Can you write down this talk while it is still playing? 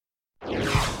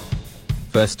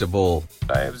First of all.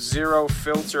 I have zero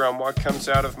filter on what comes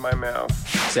out of my mouth.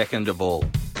 Second of all.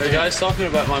 The guy's talking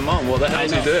about my mom. What the hell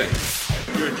is he doing?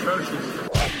 You're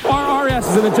atrocious. Our ass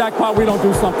is in the jackpot. We don't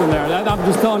do something there. I'm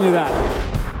just telling you that.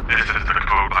 This is the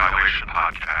CodeViolation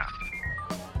podcast.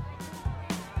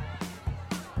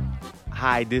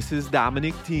 Hi, this is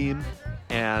Dominic Thiem,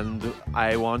 and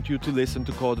I want you to listen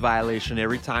to CodeViolation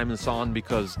every time it's on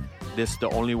because this is the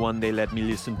only one they let me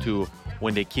listen to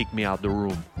when they kick me out the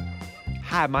room.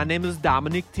 Hi, my name is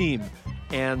Dominic Thiem,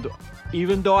 and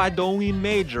even though I don't win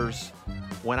majors,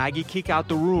 when I get kicked out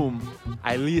the room,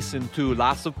 I listen to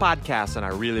lots of podcasts, and I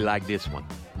really like this one.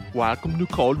 Welcome to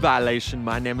CodeViolation.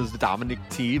 My name is Dominic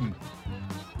Thiem.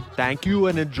 Thank you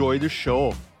and enjoy the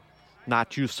show.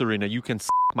 Not you, Serena. You can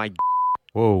my...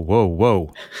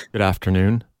 Whoa. Good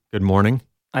afternoon. Good morning.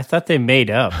 I thought they made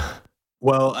up.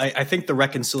 Well, I think the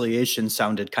reconciliation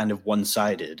sounded kind of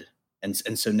one-sided.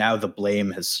 And so now the blame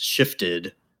has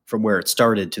shifted from where it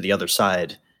started to the other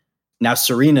side. Now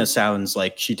Serena sounds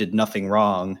like she did nothing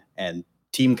wrong, and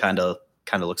Thiem kind of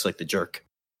looks like the jerk.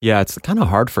 Yeah, it's kind of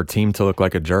hard for Thiem to look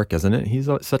like a jerk, isn't it? He's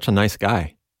such a nice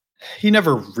guy. He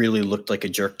never really looked like a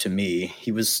jerk to me.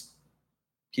 He was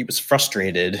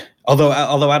frustrated. Although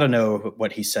I don't know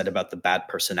what he said about the bad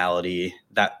personality.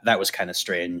 That was kind of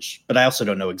strange. But I also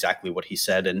don't know exactly what he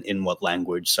said and in what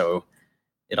language. So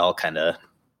it all kind of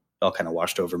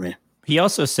washed over me. He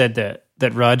also said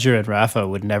that Roger and Rafa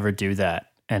would never do that.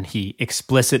 And he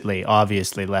explicitly,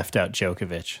 obviously left out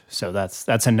Djokovic. So that's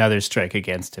another strike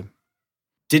against him.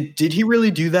 Did he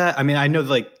really do that? I mean, I know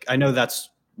that's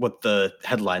what the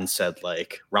headline said,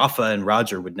 like Rafa and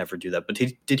Roger would never do that. But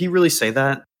did he really say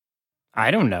that?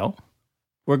 I don't know.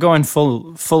 We're going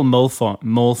full mole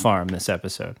farm this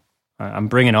episode. I'm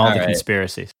bringing all the right.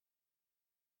 Conspiracies.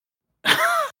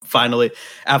 Finally,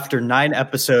 after 9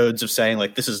 episodes of saying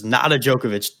like this is not a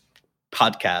Djokovic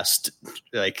podcast,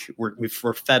 like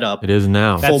we're fed up. It is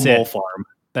now. Full mole farm.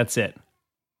 That's it.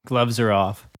 Gloves are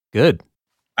off. Good.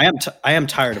 I am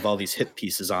tired of all these hit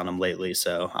pieces on him lately,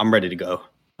 so I'm ready to go.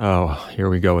 Oh, here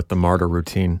we go with the martyr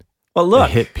routine. Well, look,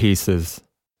 the hit pieces.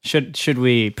 Should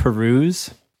we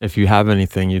peruse? If you have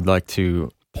anything you'd like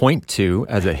to point to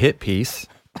as a hit piece,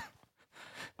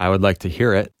 I would like to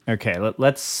hear it. Okay,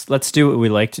 let's do what we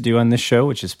like to do on this show,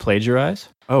 which is plagiarize.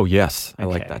 Oh yes, I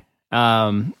like that.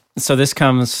 So this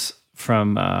comes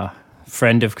from a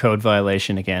friend of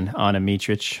CodeViolation again, Anna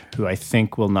Mitrich, who I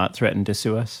think will not threaten to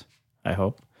sue us. I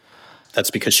hope. That's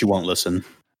because she won't listen.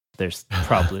 There's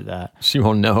probably that. She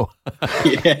won't know.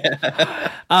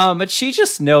 Yeah. But she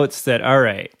just notes that, all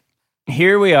right,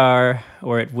 here we are,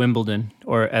 or at Wimbledon,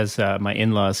 or as my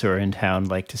in-laws who are in town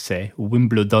like to say,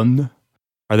 Wimbledon.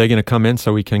 Are they going to come in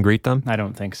so we can greet them? I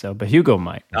don't think so, but Hugo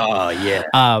might. Oh, yeah.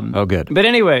 Oh, good. But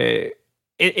anyway,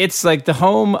 it's like the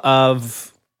home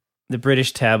of the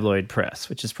British tabloid press,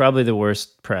 which is probably the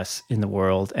worst press in the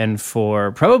world. And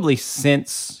for probably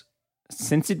since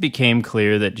it became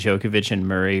clear that Djokovic and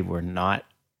Murray were not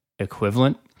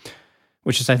equivalent,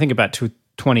 which is, I think, about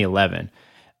 2011,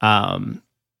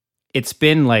 it's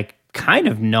been like kind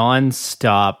of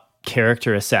nonstop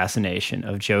character assassination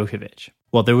of Djokovic.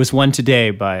 Well, there was one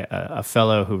today by a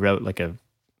fellow who wrote like a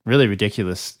really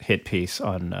ridiculous hit piece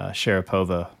on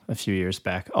Sharapova a few years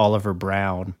back, Oliver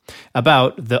Brown,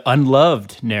 about the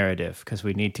unloved narrative, because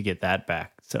we need to get that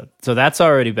back. So that's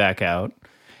already back out.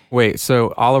 Wait,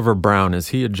 so Oliver Brown, is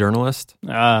he a journalist?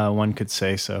 One could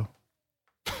say so.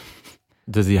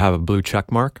 Does he have a blue check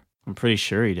mark? I'm pretty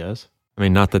sure he does. I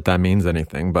mean, not that means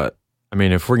anything, but I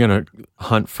mean, if we're going to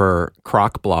hunt for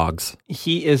croc blogs.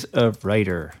 He is a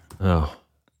writer. Oh.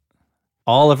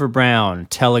 Oliver Brown,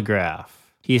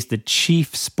 Telegraph. He's the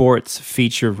chief sports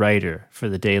feature writer for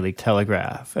the Daily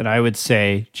Telegraph. And I would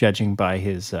say, judging by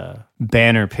his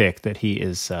banner pick, that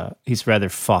he's rather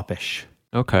foppish.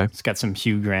 Okay. He's got some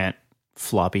Hugh Grant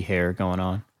floppy hair going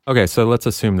on. Okay, so let's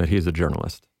assume that he's a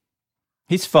journalist.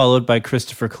 He's followed by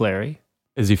Christopher Clary.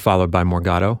 Is he followed by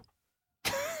Morgado?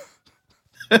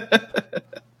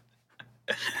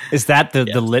 Is that the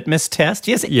litmus test?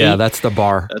 He has that's the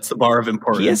bar. That's the bar of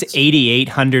importance. He has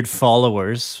 8,800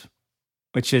 followers,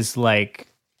 which is like,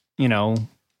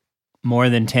 more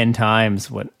than 10 times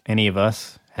what any of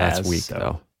us has. That's weak,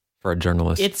 though, for a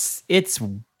journalist. It's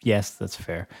yes, that's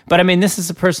fair. But I mean, this is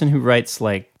a person who writes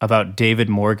like about David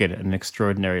Morgan, An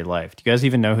Extraordinary Life. Do you guys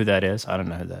even know who that is? I don't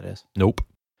know who that is. Nope.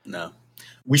 No.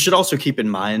 We should also keep in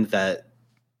mind that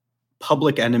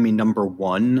public enemy number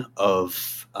one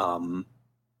of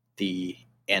the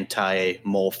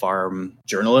anti-mole farm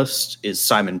journalist is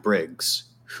Simon Briggs,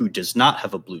 who does not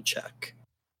have a blue check.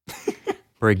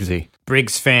 Briggsy.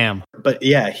 Briggs fam. But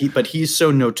yeah, he's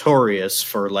so notorious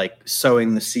for like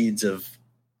sowing the seeds of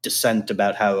dissent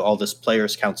about how all this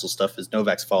players council stuff is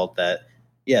Novak's fault that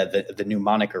the new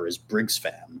moniker is Briggs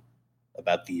fam,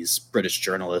 about these British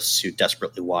journalists who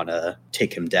desperately want to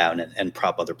take him down and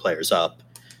prop other players up.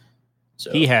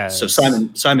 So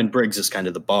Simon Briggs is kind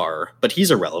of the bar, but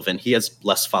he's irrelevant. He has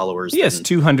less followers. He has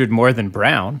 200 more than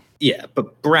Brown. Yeah,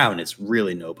 but Brown is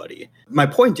really nobody. My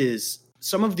point is,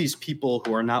 some of these people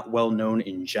who are not well known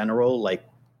in general, like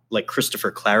Christopher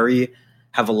Clary,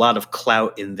 have a lot of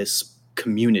clout in this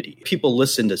community. People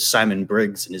listen to Simon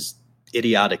Briggs and his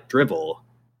idiotic drivel,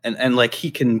 and like he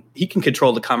can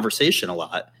control the conversation a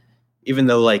lot, even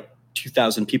though like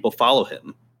 2,000 people follow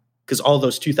him, because all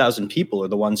those 2,000 people are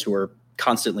the ones who are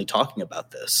constantly talking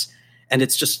about this. And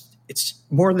it's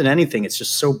more than anything, it's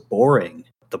just so boring.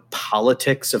 The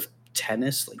politics of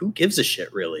tennis, like, who gives a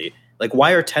shit, really? Like,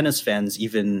 why are tennis fans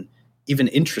even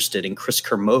interested in Chris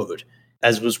Kermode?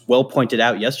 As was well pointed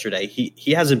out yesterday,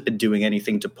 he hasn't been doing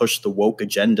anything to push the woke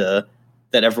agenda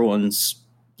that everyone's,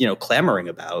 clamoring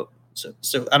about.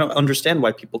 So I don't understand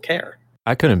why people care.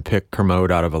 I couldn't pick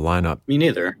Kermode out of a lineup. Me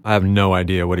neither. I have no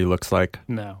idea what he looks like.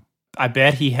 No. I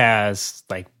bet he has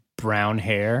like brown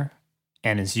hair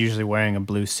and is usually wearing a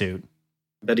blue suit.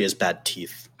 I bet he has bad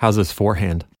teeth. How's his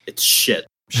forehand? It's shit.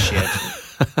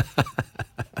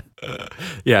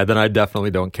 Yeah, then I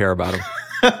definitely don't care about him.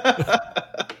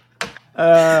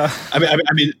 I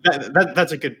mean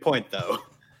that's a good point, though.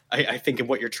 I think of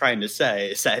what you're trying to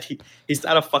say is that he's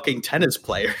not a fucking tennis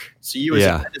player. So you as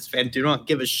a tennis fan do not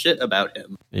give a shit about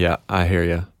him. Yeah, I hear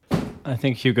you. I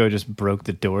think Hugo just broke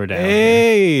the door down.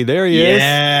 Hey, there he is.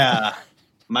 Yeah,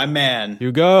 my man.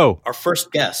 Hugo. Our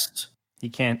first guest. He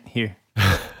can't hear.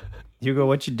 Hugo,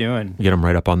 what you doing? Get him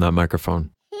right up on that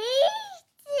microphone.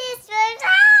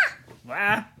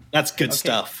 That's good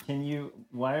stuff.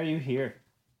 Why are you here?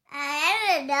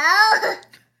 I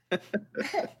don't know.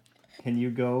 Can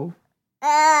you go?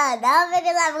 No,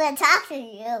 because I'm going to talk to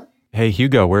you. Hey,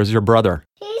 Hugo, where's your brother?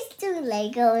 He's doing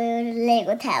Lego in the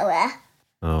Lego tower.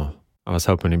 Oh, I was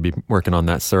hoping he'd be working on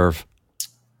that serve.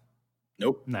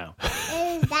 Nope. No.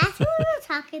 Is that who we're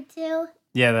talking to?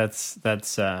 Yeah, that's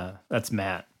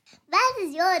Matt. Matt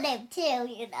is your name too,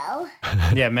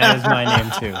 Yeah, Matt is my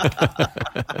name too.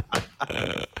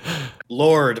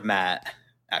 Lord Matt,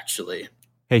 actually.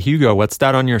 Hey, Hugo, what's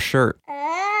that on your shirt?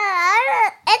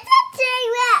 It's a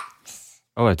T-Rex.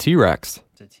 Oh, a T-Rex.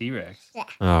 It's a T-Rex. Yeah.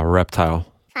 Oh, reptile.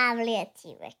 Probably a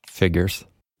T-Rex. Figures.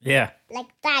 Yeah. Like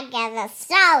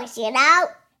dinosaurs,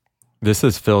 This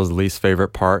is Phil's least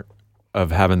favorite part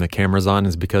of having the cameras on,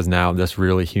 is because now this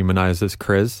really humanizes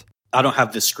Chris. I don't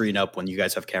have this screen up when you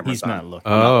guys have cameras He's on. not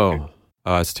looking. Oh,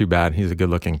 it's too bad. He's a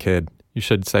good-looking kid. You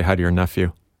should say hi to your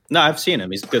nephew. No, I've seen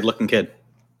him. He's a good-looking kid.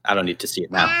 I don't need to see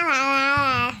it now.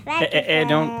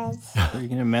 Don't. You're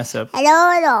going to mess up.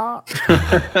 Hello.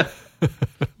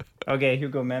 Okay,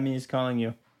 Hugo, Mammy is calling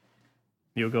you.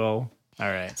 Hugo. All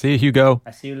right. See you, Hugo.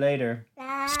 I see you later.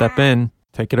 Step in.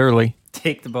 Take it early.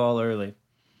 Take the ball early.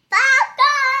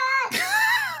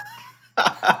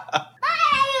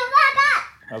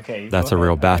 Okay. That's a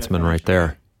real batsman right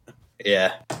there.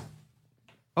 Yeah.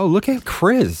 Oh, look at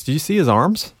Chris. Do you see his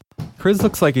arms? Chris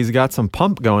looks like he's got some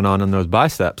pump going on in those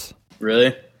biceps.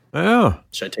 Really? Yeah.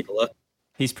 Should I take a look?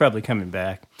 He's probably coming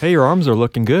back. Hey, your arms are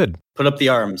looking good. Put up the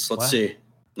arms. Let's see.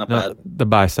 Not bad. The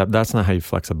bicep. That's not how you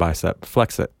flex a bicep.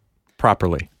 Flex it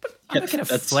properly. I'm not going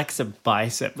to flex a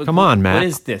bicep. Come on, Matt. What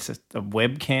is this? A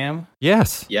webcam?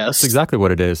 Yes. Yes. That's exactly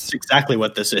what it is. That's exactly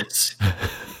what this is.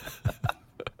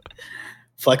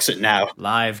 Flex it now.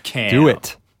 Live cam. Do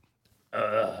it.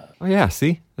 Oh, yeah.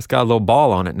 See? It's got a little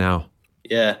ball on it now.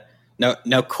 Yeah.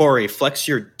 Now, Corey, flex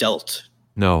your delt.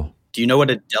 No. Do you know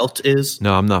what a delt is?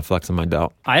 No, I'm not flexing my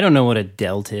delt. I don't know what a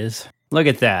delt is. Look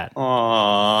at that.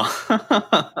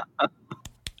 Aww.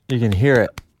 You can hear it.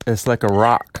 It's like a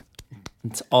rock.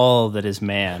 It's all that is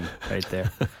man right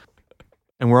there.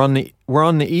 And we're on the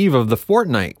eve of the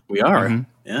fortnight. We are. Mm-hmm.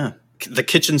 Yeah. The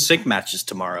kitchen sink match is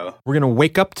tomorrow. We're going to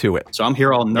wake up to it. So I'm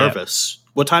here all nervous.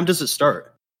 Yep. What time does it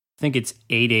start? I think it's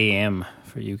 8 a.m.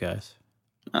 for you guys.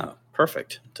 Oh,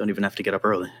 perfect. Don't even have to get up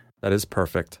early. That is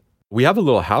perfect. We have a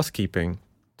little housekeeping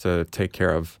to take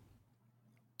care of.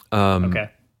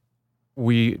 Okay.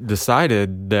 We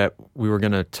decided that we were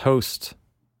going to toast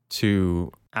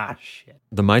to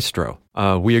the maestro.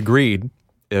 We agreed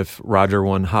if Roger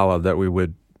won Halle that we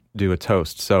would do a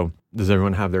toast. So does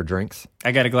everyone have their drinks?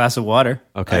 I got a glass of water.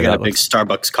 Okay. I got a big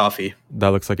Starbucks coffee. That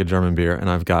looks like a German beer, and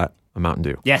I've got a Mountain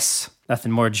Dew. Yes.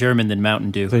 Nothing more German than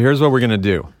Mountain Dew. So here's what we're going to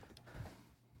do.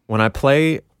 When I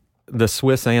play the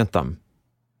Swiss anthem,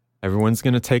 everyone's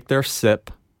going to take their sip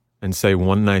and say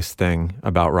one nice thing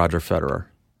about Roger Federer.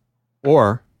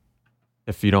 Or,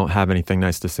 if you don't have anything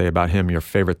nice to say about him, your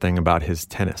favorite thing about his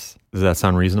tennis. Does that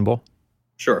sound reasonable?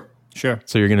 Sure. So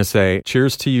you're going to say,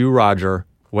 cheers to you, Roger.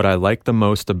 What I like the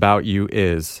most about you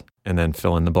is, and then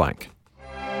fill in the blank.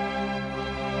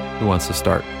 Who wants to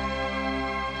start?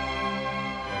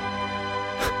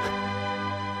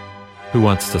 Who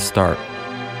wants to start?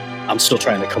 I'm still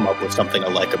trying to come up with something I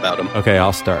like about him. Okay,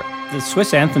 I'll start. The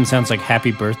Swiss anthem sounds like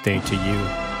happy birthday to you.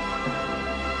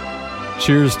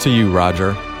 Cheers to you,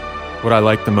 Roger. What I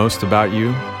like the most about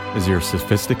you is your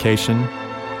sophistication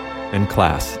and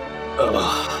class.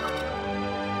 Ugh.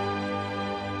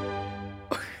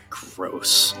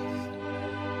 Gross.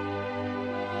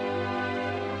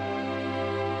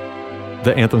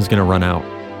 The anthem's going to run out.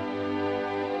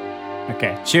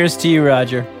 Okay. Cheers to you,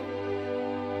 Roger.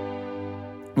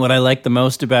 What I like the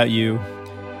most about you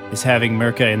is having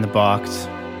Mirka in the box,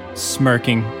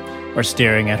 smirking or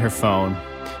staring at her phone,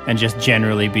 and just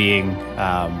generally being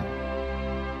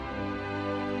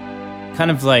kind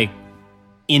of like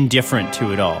indifferent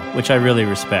to it all, which I really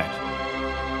respect.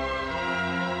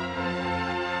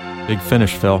 Big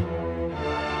finish, Phil.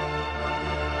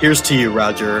 Here's to you,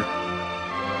 Roger.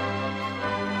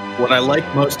 What I like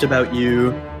most about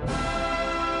you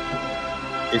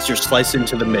is your slice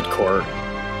into the midcourt.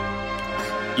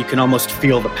 You can almost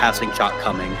feel the passing shot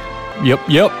coming. Yep.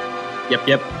 Yep.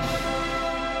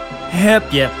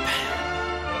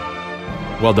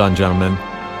 Well done, gentlemen.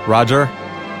 Roger,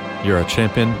 you're a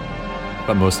champion,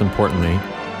 but most importantly,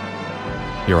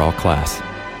 you're all class.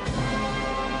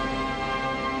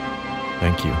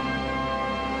 Thank you.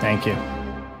 Thank you.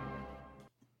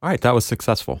 All right, that was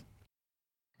successful.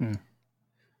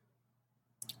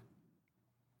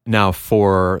 Now,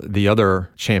 for the other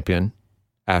champion,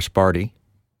 Ash Barty,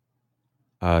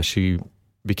 she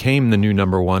became the new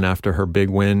number one after her big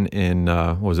win in,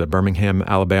 Birmingham,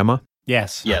 Alabama?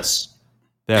 Yes.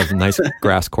 They have nice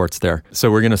grass courts there.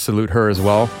 So we're going to salute her as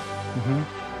well. Mm-hmm.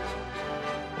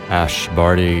 Ash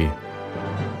Barty,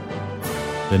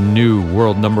 the new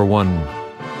world number one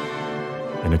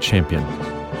and a champion,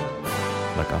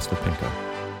 like Ostapenko.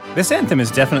 This anthem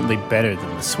is definitely better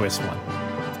than the Swiss one.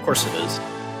 Of course it is.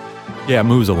 Yeah, it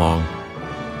moves along.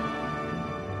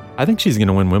 I think she's going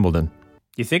to win Wimbledon.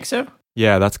 You think so?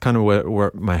 Yeah, that's kind of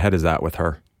where my head is at with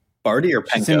her. Barty or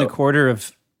Penko? She's in the quarter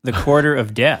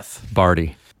of death.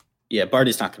 Barty. Yeah,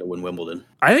 Barty's not going to win Wimbledon.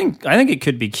 I think it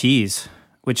could be Keys,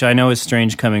 which I know is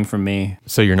strange coming from me.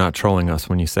 So you're not trolling us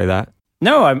when you say that?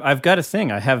 No, I've got a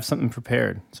thing. I have something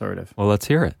prepared, sort of. Well, let's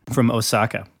hear it. From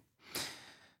Osaka.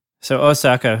 So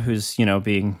Osaka, who's,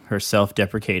 being her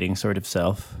self-deprecating sort of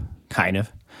self, kind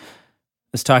of,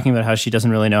 is talking about how she doesn't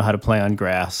really know how to play on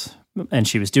grass. And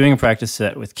she was doing a practice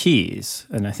set with Keys.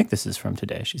 And I think this is from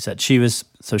today. She said she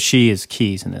is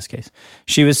Keys in this case.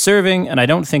 She was serving, and I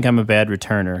don't think I'm a bad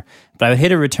returner, but I would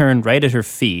hit a return right at her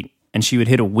feet, and she would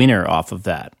hit a winner off of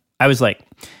that. I was like,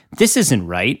 this isn't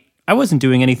right. I wasn't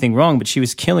doing anything wrong, but she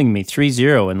was killing me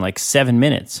 3-0 in like 7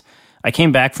 minutes. I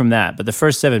came back from that, but the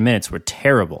first 7 minutes were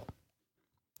terrible.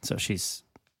 So she's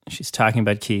talking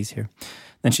about Keys here.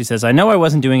 Then she says, I know I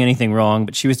wasn't doing anything wrong,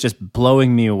 but she was just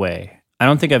blowing me away. I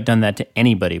don't think I've done that to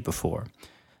anybody before.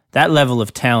 That level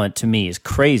of talent to me is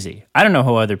crazy. I don't know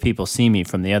how other people see me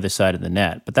from the other side of the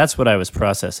net, but that's what I was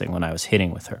processing when I was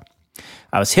hitting with her.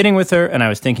 I was hitting with her, and I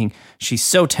was thinking, she's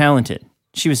so talented.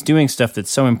 She was doing stuff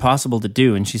that's so impossible to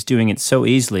do, and she's doing it so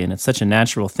easily, and it's such a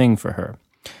natural thing for her.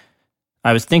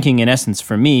 I was thinking, in essence,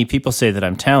 for me, people say that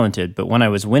I'm talented, but when I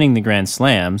was winning the Grand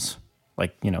Slams,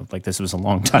 like this was a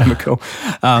long time ago,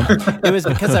 it was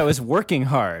because I was working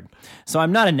hard. So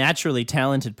I'm not a naturally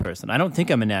talented person. I don't think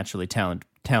I'm a naturally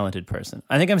talented person.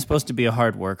 I think I'm supposed to be a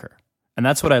hard worker. And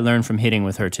that's what I learned from hitting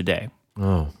with her today.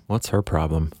 Oh, what's her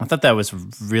problem? I thought that was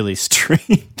really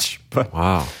strange. But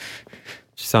wow.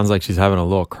 She sounds like she's having a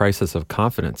little crisis of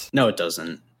confidence. No, it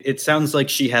doesn't. It sounds like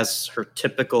she has her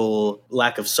typical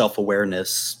lack of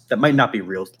self-awareness. That might not be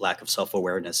real lack of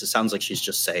self-awareness. It sounds like she's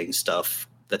just saying stuff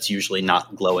that's usually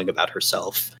not glowing about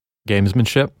herself.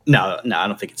 Gamesmanship? No, I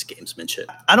don't think it's gamesmanship.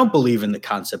 I don't believe in the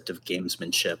concept of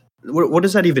gamesmanship. What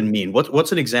does that even mean?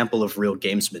 What's an example of real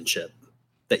gamesmanship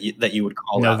that you would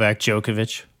call Novak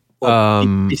Djokovic?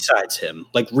 Well, besides him,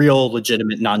 like real,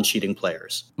 legitimate, non-cheating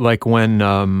players. Like when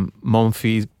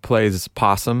Monfils plays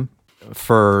possum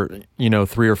for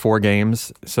 3 or 4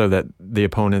 games, so that the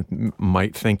opponent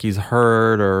might think he's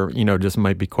hurt, or just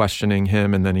might be questioning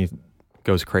him, and then he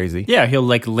goes crazy. Yeah, he'll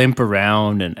like limp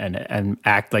around and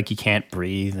act like he can't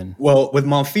breathe. Well, with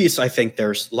Monfils, I think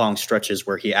there's long stretches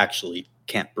where he actually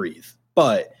can't breathe,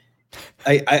 but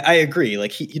I agree.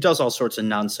 Like he does all sorts of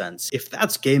nonsense. If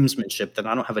that's gamesmanship, then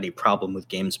I don't have any problem with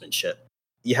gamesmanship.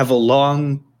 You have a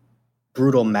long,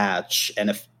 brutal match, and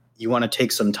if you want to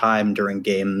take some time during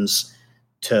games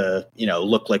to,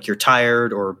 look like you're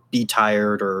tired or be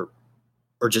tired or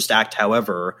just act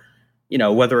however,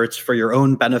 whether it's for your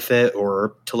own benefit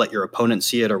or to let your opponent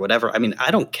see it or whatever. I mean,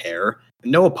 I don't care.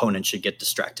 No opponent should get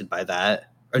distracted by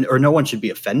that, or no one should be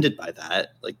offended by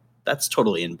that. Like, that's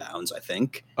totally in bounds, I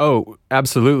think. Oh,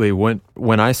 absolutely.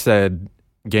 When I said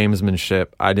gamesmanship,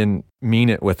 I didn't mean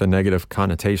it with a negative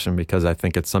connotation, because I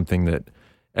think it's something that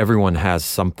everyone has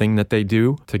something that they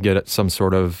do to get at some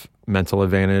sort of mental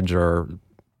advantage, or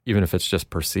even if it's just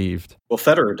perceived. Well,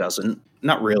 Federer doesn't.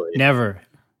 Not really. Never.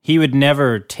 He would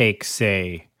never take,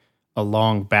 say, a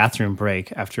long bathroom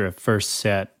break after a first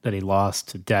set that he lost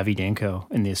to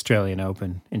Davydenko in the Australian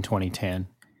Open in 2010.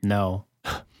 No.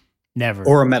 Never.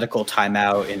 Or a medical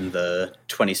timeout in the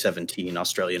 2017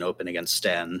 Australian Open against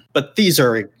Stan. But these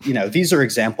are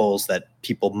examples that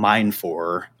people mine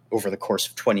for over the course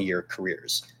of 20-year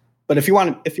careers. But if you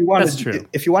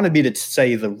wanted me to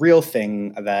say the real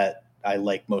thing that I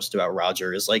like most about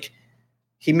Roger is, like,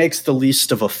 he makes the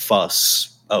least of a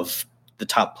fuss of the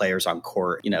top players on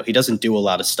court. He doesn't do a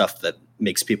lot of stuff that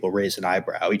makes people raise an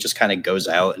eyebrow. He just kind of goes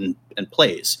out and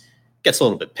plays. Gets a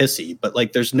little bit pissy, but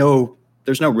like there's no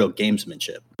real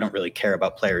gamesmanship. I don't really care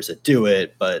about players that do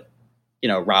it, but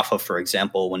Rafa, for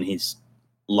example, when he's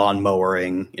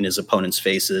lawnmowering in his opponent's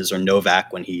faces, or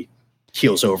Novak when he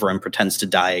keels over and pretends to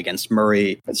die against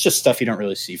Murray. It's just stuff you don't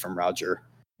really see from Roger.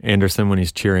 Anderson when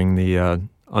he's cheering the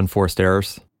unforced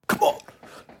errors. Come on.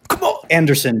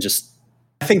 Anderson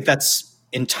I think that's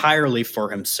entirely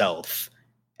for himself.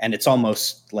 And it's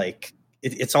almost like,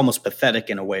 it's almost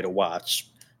pathetic in a way to watch.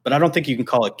 But I don't think you can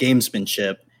call it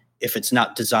gamesmanship if it's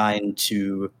not designed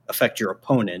to affect your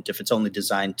opponent, if it's only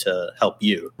designed to help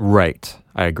you. Right.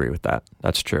 I agree with that.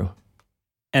 That's true.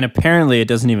 And apparently it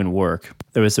doesn't even work.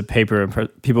 There was a paper,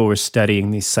 people were studying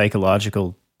these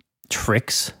psychological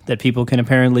tricks that people can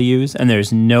apparently use, and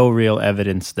there's no real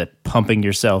evidence that pumping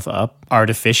yourself up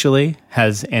artificially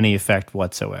has any effect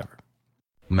whatsoever.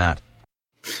 Matt.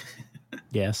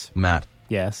 Yes. Matt.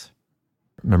 Yes.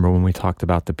 Remember when we talked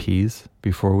about the peas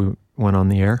before we went on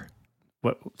the air?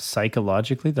 What,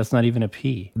 psychologically? That's not even a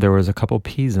pee. There was a couple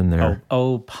peas in there.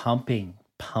 Oh, pumping.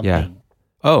 Yeah.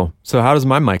 Oh, so how does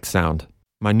my mic sound?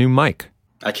 My new mic.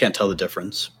 I can't tell the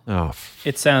difference. Oh,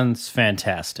 it sounds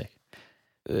fantastic.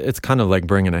 It's kind of like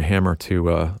bringing a hammer to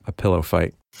a pillow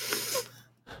fight.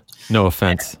 No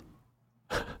offense.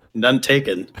 None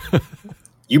taken.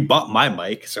 You bought my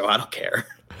mic, so I don't care.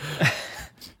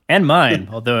 And mine,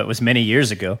 although it was many years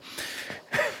ago.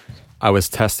 I was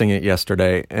testing it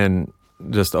yesterday, and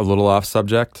just a little off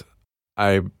subject,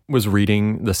 I was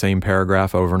reading the same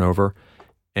paragraph over and over,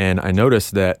 and I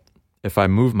noticed that if I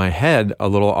move my head a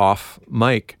little off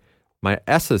mic, my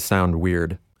S's sound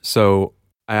weird. So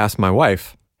I asked my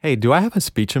wife, hey, do I have a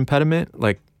speech impediment?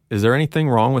 Like, is there anything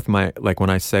wrong with my, like when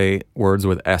I say words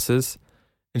with S's?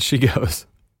 And she goes,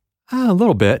 a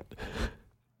little bit.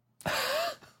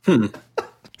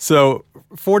 So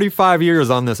 45 years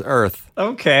on this earth.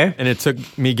 Okay. And it took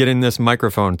me getting this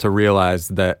microphone to realize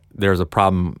that there's a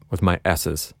problem with my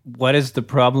S's. What is the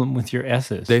problem with your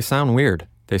S's? They sound weird.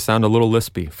 They sound a little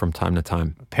lispy from time to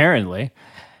time. Apparently.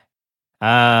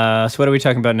 So what are we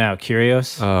talking about now?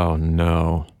 Kyrgios? Oh,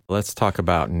 no. Let's talk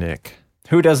about Nick.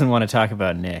 Who doesn't want to talk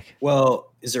about Nick?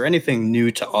 Well, is there anything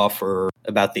new to offer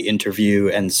about the interview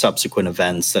and subsequent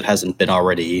events that hasn't been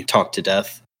already talked to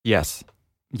death? Yes.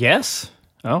 Yes?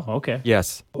 Oh, okay.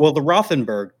 Yes. Well, the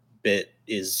Rothenberg bit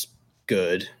is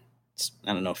good.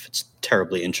 I don't know if it's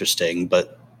terribly interesting,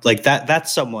 but like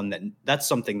that's something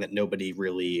that nobody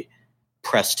really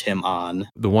pressed him on.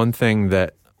 The one thing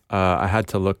that I had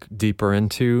to look deeper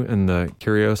into in the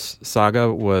Kyrgios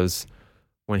saga was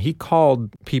when he called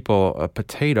people a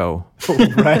potato.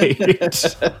 Right.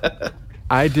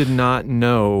 I did not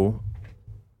know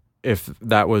if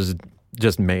that was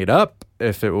just made up,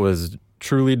 if it was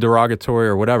truly derogatory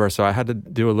or whatever, so I had to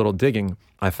do a little digging.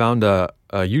 I found a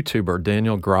YouTuber,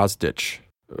 Daniel Grozdich.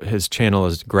 His channel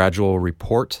is Gradual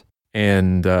Report,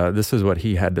 and this is what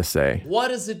he had to say. What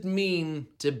does it mean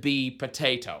to be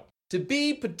potato? To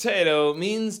be potato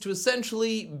means to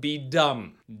essentially be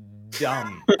dumb.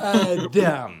 Dumb.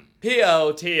 Dumb.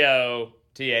 P-O-T-O-T-A-T-O-T-O.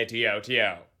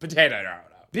 Potato.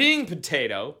 Being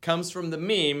potato comes from the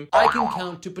meme, I can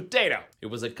count to potato. It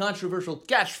was a controversial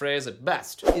catchphrase at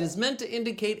best. It is meant to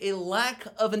indicate a lack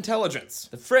of intelligence.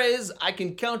 The phrase, I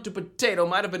can count to potato,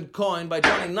 might have been coined by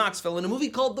Johnny Knoxville in a movie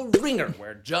called The Ringer,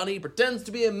 where Johnny pretends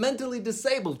to be a mentally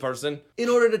disabled person in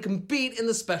order to compete in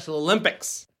the Special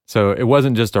Olympics. So it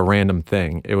wasn't just a random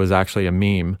thing. It was actually a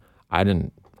meme. I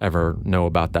didn't ever know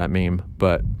about that meme,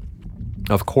 but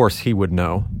of course he would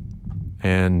know.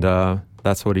 And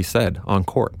that's what he said on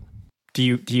court. Do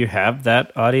you have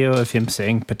that audio of him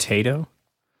saying potato?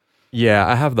 Yeah,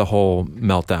 I have the whole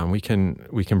meltdown. We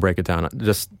can break it down.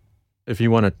 Just if you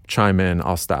want to chime in,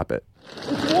 I'll stop it.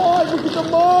 It's wide. Look at the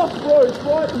mark, bro. It's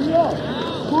right here.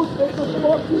 Look at the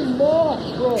fucking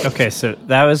mark, bro. Okay, so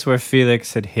that was where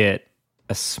Felix had hit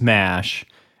a smash,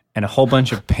 and a whole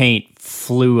bunch of paint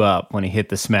flew up when he hit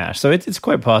the smash. So it's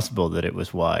quite possible that it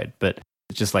was wide, but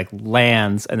it just like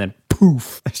lands and then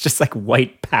poof. It's just like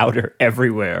white powder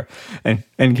everywhere. And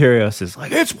Kyrgios is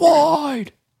like, it's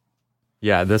wide.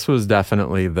 Yeah, this was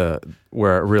definitely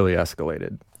where it really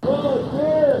escalated.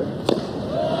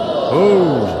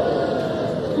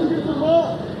 Oh! Look at the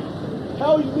mark.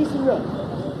 How are you missing that?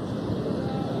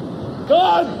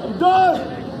 Done! I'm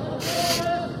done!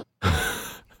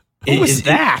 Who was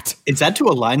that? Is that to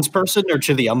a lines person or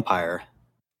to the umpire?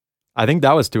 I think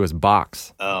that was to his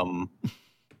box.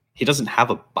 He doesn't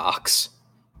have a box.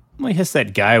 Well, he has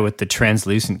that guy with the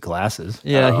translucent glasses.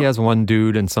 Yeah, he has one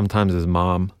dude and sometimes his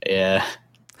mom. Yeah.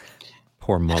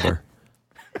 Poor mother.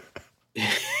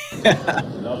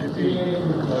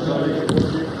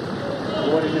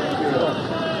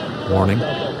 Warning. Come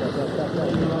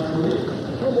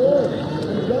on!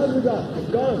 I'm done with that.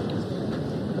 I'm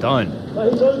done. Done. He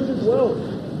knows as well.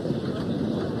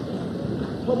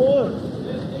 Come on.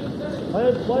 I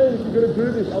ain't playing if you're going to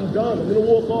do this. I'm done. I'm going to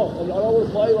walk off. I don't want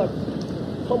to play like...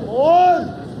 Come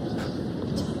on!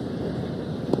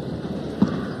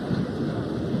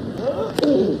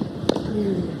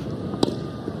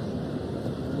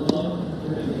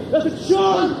 That's a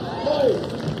shot!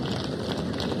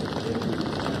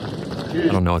 I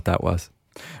don't know what that was.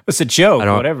 It's a joke,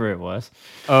 whatever it was.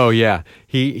 Oh, yeah.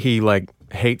 He like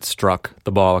hate struck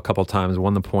the ball a couple times,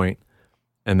 won the point,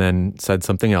 and then said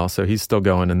something else. So he's still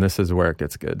going, and this is where it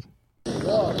gets good.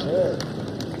 Oh, man.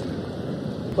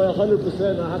 Play 100%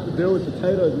 and I have to deal with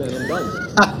potatoes, man. I'm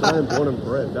done. I am born and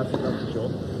bred. That's for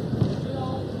sure.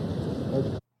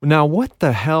 Now, what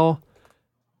the hell?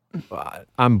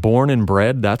 I'm born and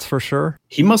bred, that's for sure.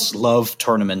 He must love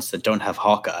tournaments that don't have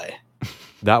Hawkeye.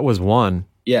 That was one.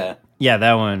 Yeah. Yeah,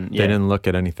 that one. Yeah. They didn't look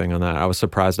at anything on that. I was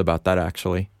surprised about that,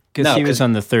 actually. Because he was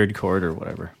on the third court or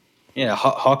whatever. Yeah,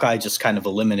 Hawkeye just kind of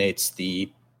eliminates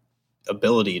the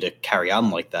ability to carry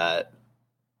on like that,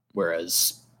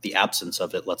 whereas the absence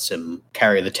of it lets him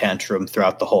carry the tantrum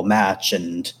throughout the whole match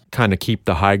and kind of keep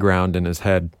the high ground in his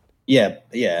head. Yeah,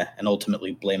 and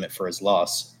ultimately blame it for his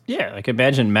loss. Yeah, like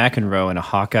imagine McEnroe in a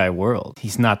Hawkeye world.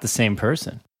 He's not the same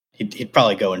person. He'd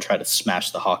probably go and try to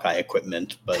smash the Hawkeye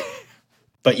equipment, but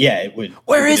yeah, it would.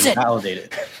 Where is it? Invalidate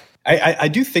it. I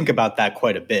do think about that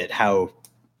quite a bit. How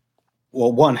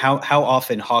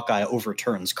often Hawkeye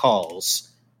overturns calls,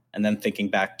 and then thinking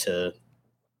back to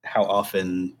how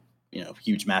often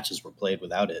huge matches were played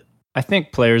without it. I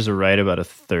think players are right about a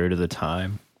third of the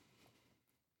time.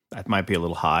 That might be a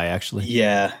little high, actually.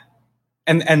 Yeah,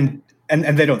 and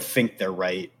they don't think they're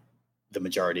right the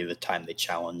majority of the time they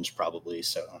challenge, probably.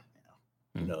 So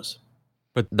who knows?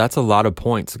 But that's a lot of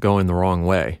points going the wrong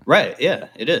way. Right, yeah,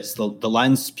 it is. The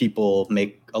lines people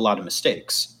make a lot of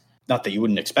mistakes. Not that you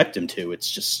wouldn't expect them to.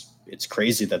 It's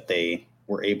crazy that they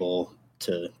were able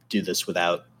to do this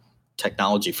without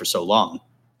technology for so long.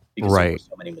 Because there were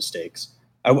so many mistakes.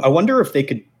 I wonder if they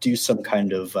could do some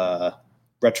kind of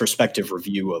retrospective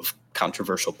review of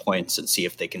controversial points and see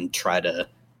if they can try to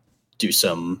do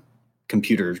some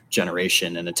computer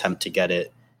generation and attempt to get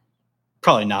it.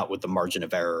 Probably not with the margin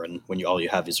of error, and when all you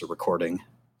have is a recording.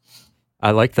 I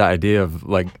like the idea of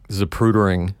like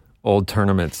Zaprudering old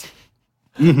tournaments.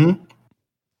 Mm-hmm.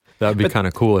 That would be kind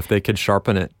of cool if they could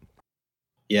sharpen it.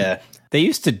 Yeah. They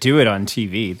used to do it on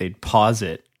TV. They'd pause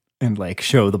it and like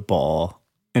show the ball,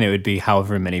 and it would be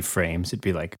however many frames. It'd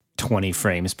be like 20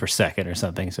 frames per second or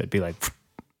something. So it'd be like,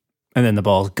 and then the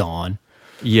ball's gone.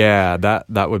 Yeah,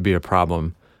 that would be a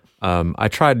problem. I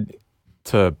tried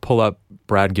to pull up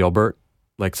Brad Gilbert,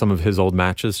 like some of his old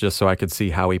matches, just so I could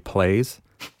see how he plays.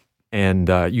 And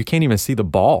you can't even see the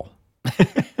ball.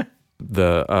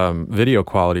 The video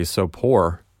quality is so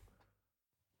poor.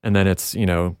 And then it's,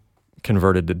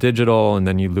 converted to digital, and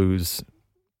then you lose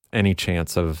any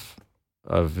chance of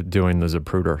doing the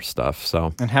Zapruder stuff.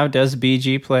 So. And how does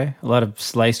BG play? A lot of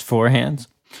sliced forehands?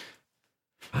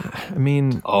 I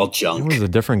mean, all junk. It was a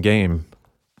different game.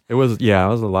 It was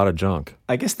a lot of junk.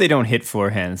 I guess they don't hit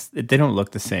forehands. They don't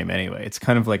look the same anyway. It's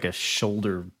kind of like a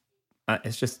shoulder.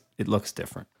 It looks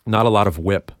different. Not a lot of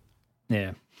whip.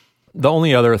 Yeah. The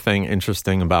only other thing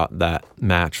interesting about that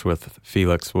match with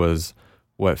Felix was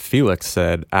what Felix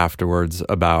said afterwards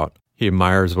about he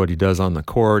admires what he does on the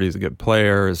court. He's a good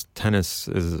player. His tennis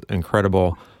is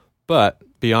incredible. But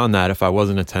beyond that, if I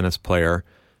wasn't a tennis player,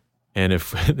 and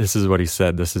if this is what he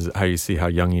said, this is how you see how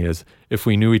young he is. If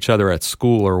we knew each other at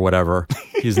school or whatever,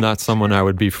 he's not someone I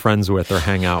would be friends with or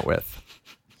hang out with.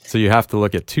 So you have to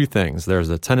look at two things. There's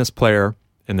the tennis player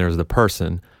and there's the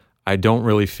person. I don't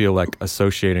really feel like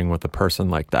associating with a person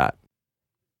like that.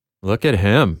 Look at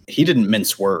him. He didn't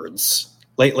mince words.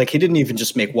 Like he didn't even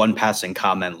just make one passing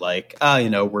comment like,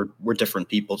 we're different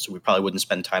people, so we probably wouldn't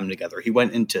spend time together. He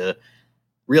went into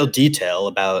real detail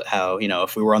about how,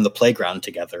 if we were on the playground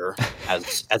together,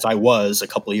 as I was a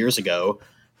couple of years ago,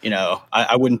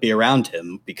 I wouldn't be around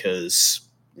him because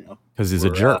he's a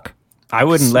jerk. I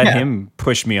wouldn't let him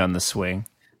push me on the swing.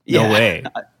 No way.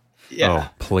 Yeah.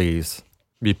 Oh, please.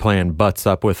 Be playing butts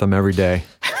up with him every day.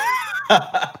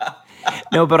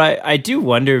 No, but I do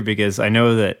wonder because I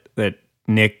know that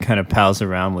Nick kind of pals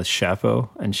around with Chapeau,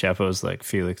 and Chapeau's like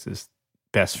Felix's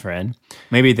best friend.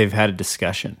 Maybe they've had a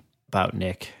discussion about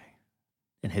Nick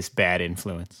and his bad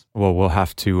influence. Well, we'll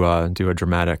have to do a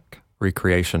dramatic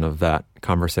recreation of that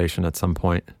conversation at some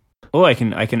point. Oh, I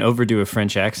can overdo a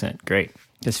French accent. Great.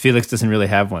 Because Felix doesn't really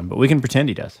have one, but we can pretend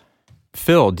he does.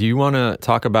 Phil, do you want to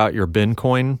talk about your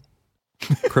Bitcoin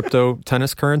crypto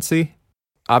tennis currency?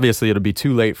 Obviously, it'll be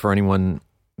too late for anyone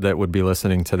that would be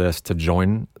listening to this to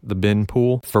join the bin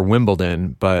pool for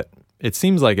Wimbledon, but it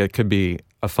seems like it could be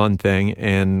a fun thing,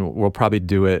 and we'll probably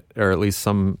do it, or at least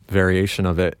some variation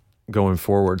of it going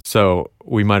forward. So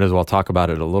we might as well talk about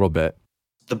it a little bit.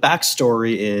 The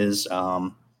backstory is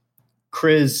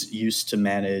Chris used to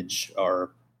manage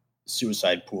our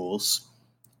suicide pools.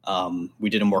 We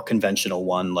did a more conventional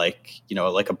one, like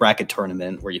a bracket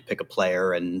tournament where you pick a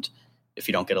player, and if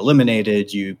you don't get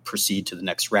eliminated, you proceed to the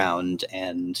next round,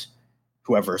 and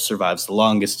whoever survives the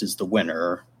longest is the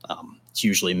winner. It's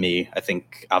usually me. I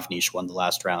think Avnish won the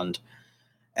last round,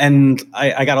 and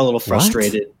I got a little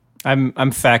frustrated. What?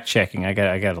 I'm fact checking. I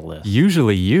got a list.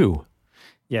 Usually you.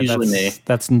 Yeah, usually me.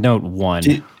 That's note 1.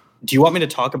 Do you want me to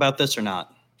talk about this or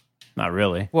not? Not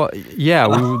really. Well, yeah.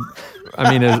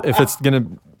 I mean, if it's gonna.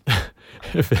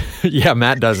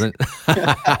 Matt doesn't.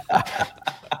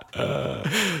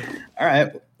 All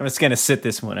right. I'm just going to sit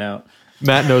this one out.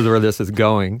 Matt knows where this is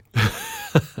going.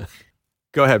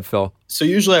 Go ahead, Phil. So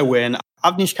usually I win.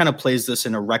 Avnish kind of plays this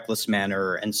in a reckless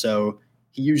manner, and so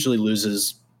he usually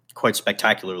loses quite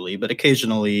spectacularly, but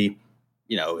occasionally,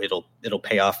 it'll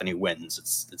pay off and he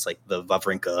wins. It's like the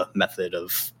Wawrinka method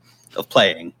of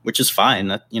playing, which is fine.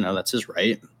 That's his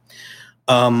right.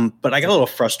 But I got a little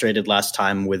frustrated last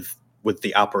time with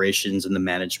the operations and the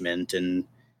management, and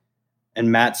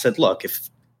Matt said, look,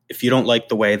 if you don't like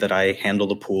the way that I handle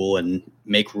the pool and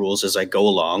make rules as I go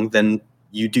along, then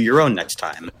you do your own next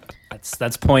time.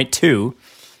 That's point 2.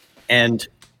 And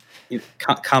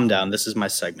calm down. This is my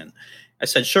segment. I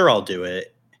said, sure, I'll do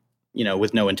it,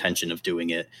 with no intention of doing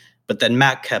it. But then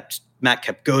Matt kept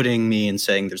goading me and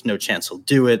saying, there's no chance he'll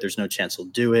do it. There's no chance he'll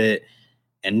do it.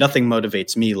 And nothing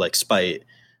motivates me like spite.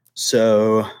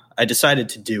 So I decided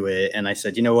to do it. And I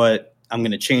said, you know what? I'm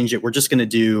going to change it. We're just going to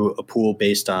do a pool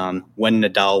based on when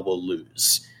Nadal will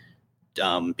lose.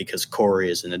 Because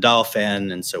Corey is a Nadal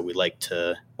fan. And so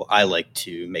I like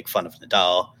to make fun of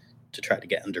Nadal to try to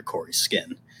get under Corey's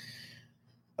skin.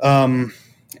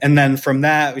 And then from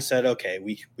that, we said, okay,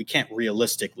 we can't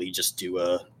realistically just do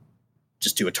a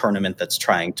tournament that's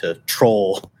trying to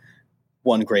troll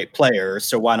one great player.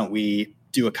 So why don't we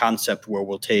do a concept where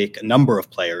we'll take a number of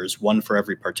players, one for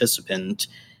every participant,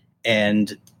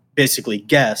 and basically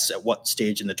guess at what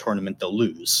stage in the tournament they'll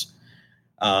lose.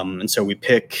 And so we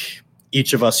pick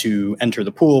each of us who enter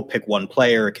the pool, pick one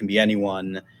player. It can be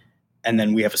anyone. And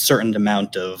then we have a certain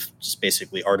amount of just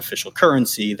basically artificial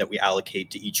currency that we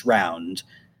allocate to each round.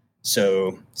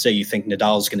 So say you think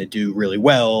Nadal's going to do really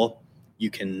well,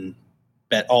 you can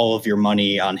bet all of your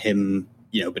money on him,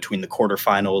 between the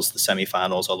quarterfinals, the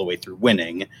semifinals, all the way through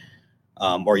winning.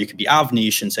 Or you could be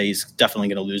Avnish and say he's definitely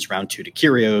going to lose round 2 to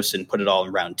Kyrgios and put it all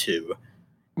in round 2.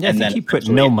 Yeah, and I think he put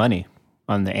no money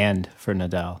on the end for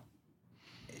Nadal.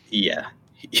 Yeah.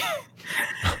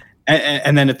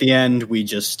 And then at the end, we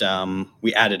just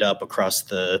we added up across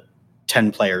the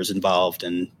 10 players involved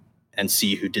and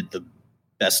see who did the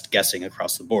best guessing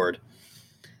across the board.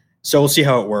 So we'll see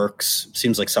how it works.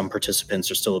 Seems like some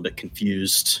participants are still a bit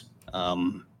confused.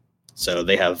 So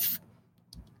they have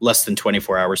less than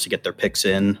 24 hours to get their picks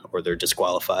in or they're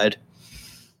disqualified.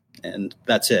 And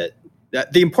that's it.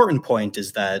 The important point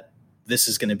is that this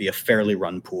is going to be a fairly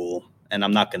run pool, and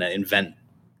I'm not going to invent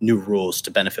new rules to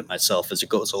benefit myself as it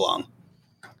goes along.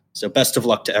 So best of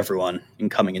luck to everyone in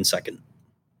coming in second.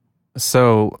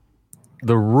 So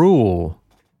the rule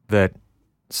that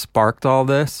sparked all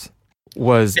this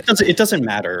was... It doesn't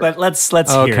matter. Let's hear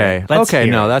it. Let's hear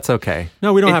no, it. that's okay.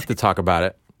 No, we don't have to talk about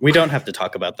it. We don't have to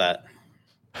talk about that.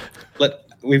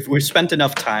 We've spent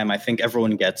enough time. I think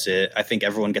everyone gets it. I think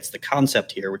everyone gets the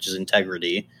concept here, which is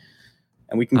integrity,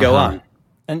 and we can go on.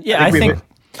 And yeah, I think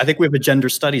we have a gender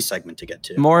studies segment to get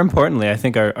to. More importantly, I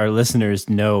think our listeners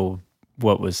know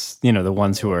what was, the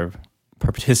ones who are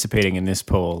participating in this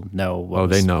poll know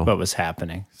what was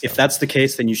happening. So. If that's the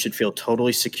case, then you should feel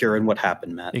totally secure in what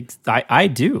happened, Matt. I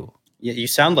do. Yeah, you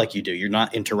sound like you do. You're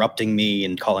not interrupting me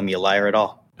and calling me a liar at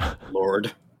all,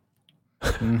 Lord.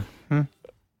 Mm-hmm.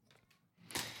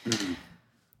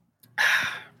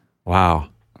 Wow.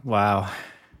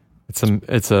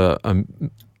 It's a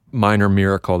minor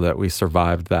miracle that we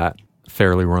survived that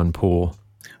fairly run pool.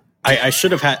 I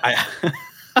should have had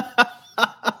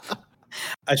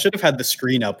I should have had the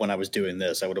screen up when I was doing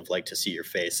this. I would have liked to see your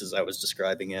face as I was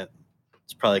describing it.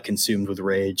 It's probably consumed with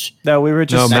rage. No,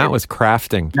 Matt was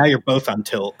crafting. Now you're both on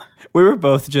tilt. We were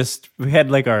both we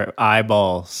had like our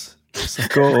eyeballs. Just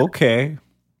like, oh, okay,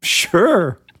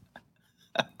 sure.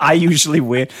 I usually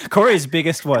win. Corey's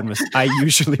biggest one was I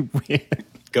usually win.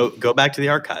 Go back to the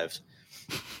archives.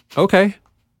 Okay.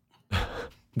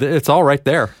 It's all right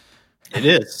there. It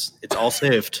is. It's all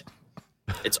saved.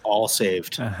 It's all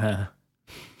saved. Uh-huh.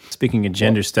 Speaking of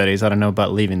gender studies, I don't know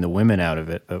about leaving the women out of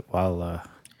it, but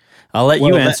I'll let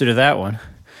you answer to that one.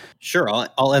 Sure,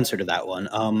 I'll answer to that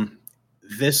one.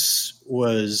 This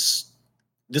was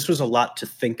a lot to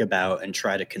think about and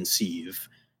try to conceive.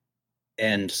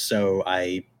 And so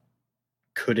I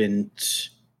couldn't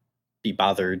be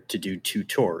bothered to do 2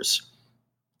 tours.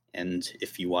 And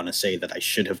if you want to say that I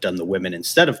should have done the women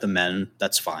instead of the men,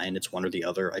 that's fine. It's one or the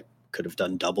other. I could have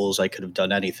done doubles. I could have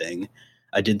done anything.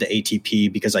 I did the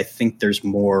ATP because I think there's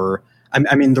more.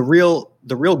 I mean, the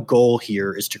real goal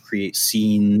here is to create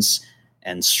scenes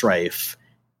and strife.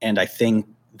 And I think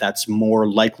that's more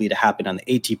likely to happen on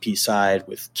the ATP side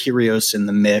with Kyrgios in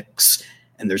the mix.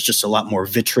 And there's just a lot more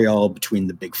vitriol between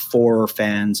the big 4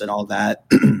 fans and all that.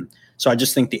 So I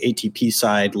just think the ATP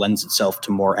side lends itself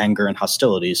to more anger and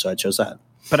hostility. So I chose that.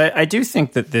 But I do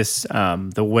think that this,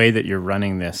 the way that you're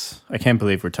running this, I can't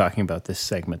believe we're talking about this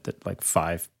segment that like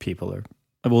 5 people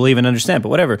will even understand, but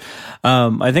whatever.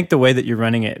 I think the way that you're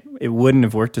running it, it wouldn't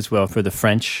have worked as well for the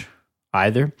French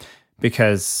either,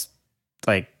 because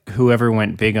like whoever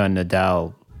went big on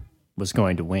Nadal was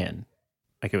going to win.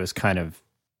 Like it was kind of,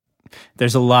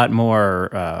 there's a lot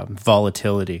more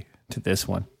volatility to this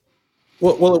one.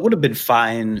 Well, it would have been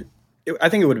fine. I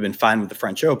think it would have been fine with the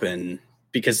French Open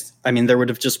because, I mean, there would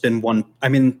have just been one. I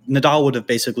mean, Nadal would have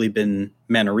basically been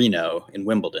Mannarino in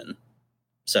Wimbledon.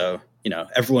 So,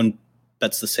 everyone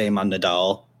bets the same on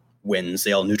Nadal wins.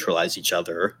 They all neutralize each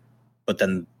other. But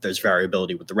then there's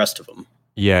variability with the rest of them.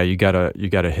 Yeah, you gotta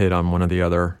hit on one of the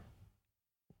other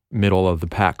middle of the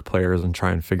pack players and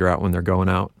try and figure out when they're going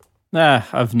out.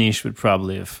 Avnish would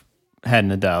probably have had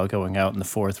Nadal going out in the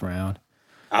 4th round.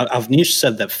 Avnish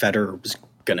said that Federer was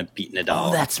going to beat Nadal.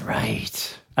 Oh, that's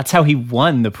right. That's how he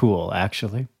won the pool,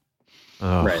 actually.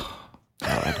 Oh. Right.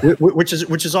 Which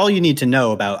is all you need to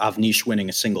know about Avnish winning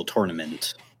a single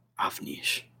tournament.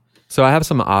 Avnish. So I have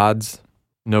some odds.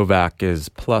 Novak is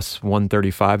plus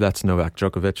 135. That's Novak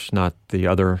Djokovic, not the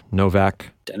other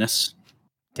Novak. Dennis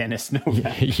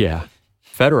Novak. Yeah.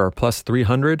 Federer plus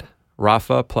 300.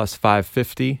 Rafa plus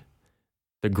 550.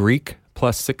 The Greek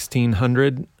plus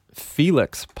 1600.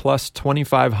 Felix plus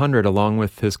 2500 along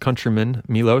with his countryman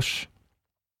Milos.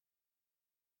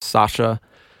 Sasha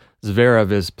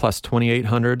Zverev is plus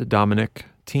 2800. Dominic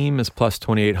Thiem is plus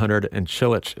 2800 and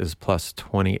Cilic is plus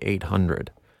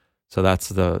 2800. So that's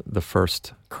the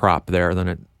first crop there. Then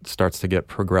it starts to get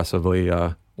progressively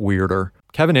weirder.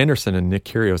 Kevin Anderson and Nick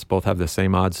Kyrgios both have the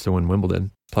same odds to win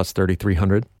Wimbledon, plus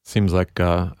 3,300. Seems like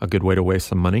a good way to waste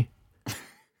some money.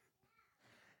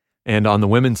 And on the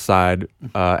women's side,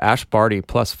 Ash Barty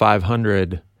plus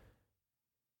 500.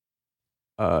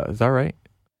 Is that right?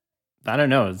 I don't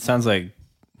know. It sounds like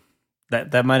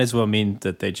that might as well mean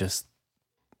that they just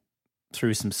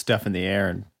threw some stuff in the air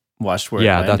and watched where it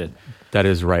landed. That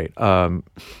is right.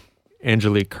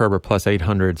 Angelique Kerber plus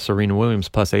 800, Serena Williams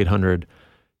plus 800,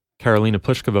 Karolina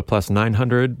Pliskova plus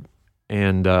 900,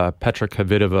 and Petra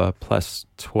Kvitova plus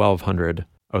 1,200.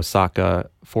 Osaka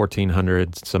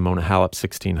 1400, Simona Halep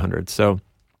 1600. So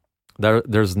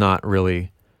there's not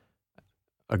really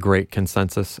a great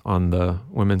consensus on the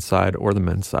women's side or the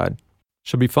men's side.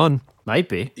 Should be fun. Might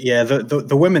be. Yeah,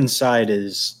 the women's side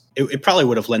is it probably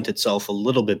would have lent itself a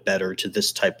little bit better to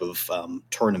this type of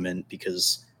tournament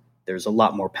because there's a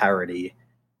lot more parity,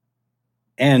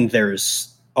 and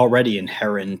there's already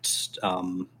inherent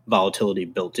volatility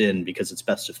built in because it's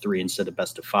best of 3 instead of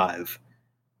best of 5.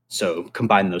 So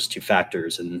combine those two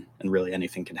factors, and really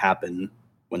anything can happen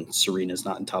when Serena's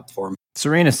not in top form.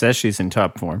 Serena says she's in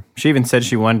top form. She even said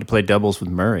she wanted to play doubles with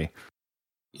Murray.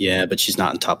 Yeah, but she's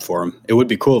not in top form. It would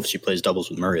be cool if she plays doubles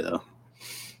with Murray, though.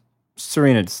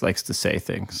 Serena just likes to say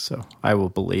things, so I will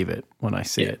believe it when I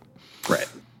see it. Right.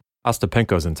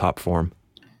 Ostapenko's in top form.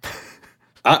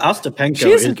 Ostapenko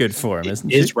she is in good form, isn't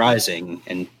she? Is rising,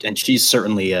 and she's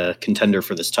certainly a contender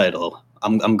for this title.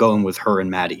 I'm going with her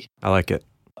and Maddie. I like it.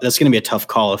 That's going to be a tough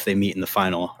call if they meet in the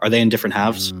final. Are they in different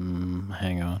halves?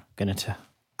 Hang on.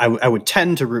 I would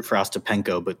tend to root for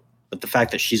Ostapenko, but the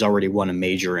fact that she's already won a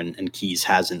major and Keys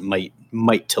hasn't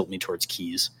might tilt me towards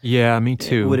Keys. Yeah, me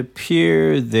too. It would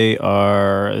appear they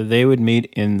would meet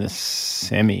in the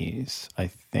semis, I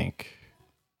think,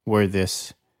 were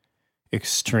this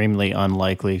extremely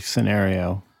unlikely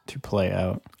scenario to play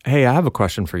out. Hey, I have a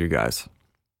question for you guys.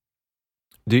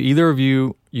 Do either of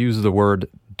you use the word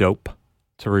dope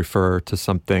to refer to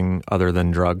something other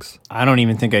than drugs? I don't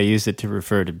even think I use it to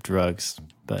refer to drugs,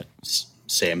 but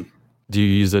same. Do you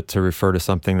use it to refer to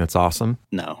something that's awesome?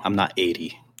 No, I'm not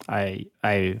 80. I'm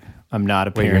not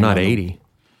appearing. Wait, you're not 80?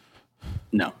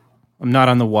 No. I'm not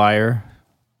on the wire.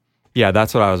 Yeah,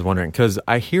 that's what I was wondering, because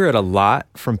I hear it a lot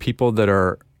from people that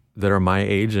are my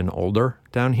age and older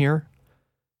down here.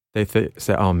 They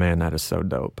say, oh man, that is so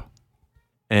dope.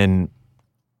 And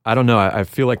I don't know, I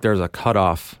feel like there's a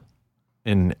cutoff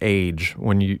in age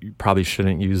when you probably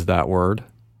shouldn't use that word.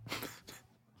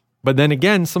 But then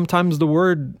again, sometimes the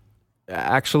word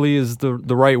actually is the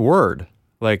right word.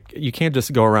 Like, you can't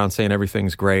just go around saying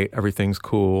everything's great, everything's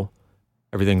cool,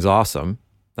 everything's awesome.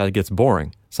 That gets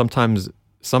boring. Sometimes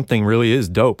something really is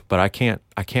dope, but I can't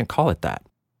call it that.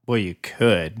 Well, you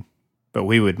could, but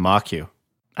we would mock you.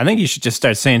 I think you should just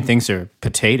start saying things are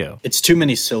potato. It's too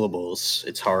many syllables.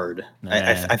 It's hard.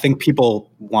 I think people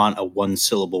want a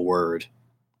one-syllable word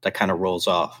that kind of rolls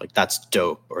off. Like, that's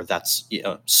dope, or that's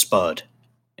spud.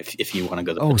 If you want to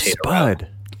go the potato spud. route.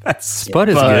 That's spud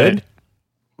is good.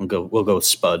 We'll go with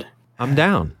spud. I'm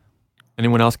down.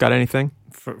 Anyone else got anything?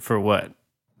 For what?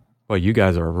 Well, you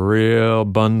guys are real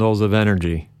bundles of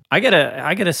energy. I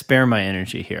gotta spare my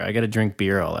energy here. I gotta drink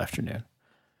beer all afternoon.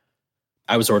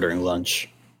 I was ordering lunch.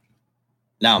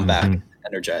 Now I'm back,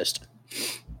 energized.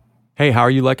 Hey, how are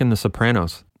you liking The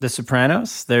Sopranos? The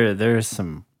Sopranos? There is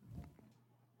some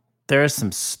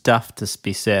stuff to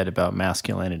be said about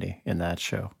masculinity in that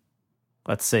show.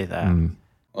 Let's say that.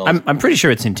 Well, I'm pretty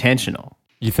sure it's intentional.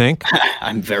 You think?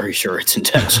 I'm very sure it's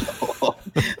intentional.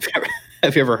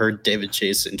 Have you ever heard David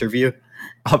Chase interview?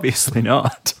 Obviously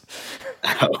not.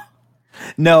 Oh.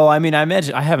 No, I mean,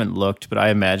 I haven't looked, but I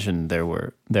imagine there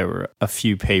were a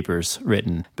few papers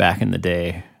written back in the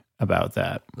day about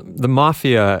that. The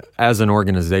mafia as an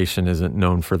organization isn't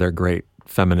known for their great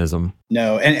feminism.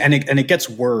 No, and it gets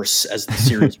worse as the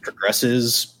series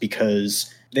progresses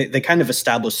because they kind of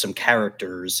establish some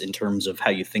characters in terms of how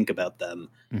you think about them.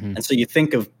 Mm-hmm. And so you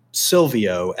think of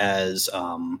Silvio as,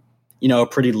 a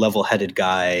pretty level-headed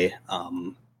guy,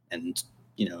 and,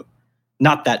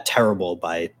 not that terrible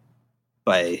by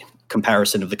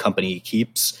comparison of the company he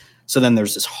keeps. So then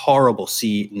there's this horrible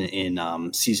scene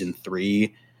in season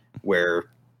 3 where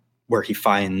he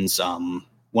finds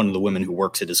one of the women who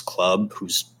works at his club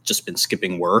who's just been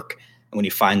skipping work. And when he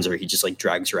finds her, he just like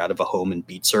drags her out of a home and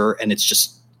beats her. And it's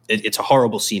just, it's a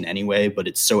horrible scene anyway, but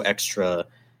it's so extra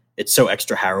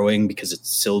harrowing because it's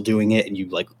Sil doing it. And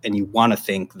you want to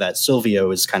think that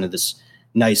Silvio is kind of this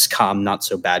nice, calm, not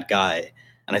so bad guy.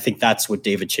 And I think that's what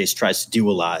David Chase tries to do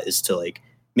a lot, is to like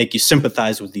make you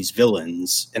sympathize with these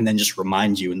villains and then just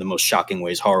remind you in the most shocking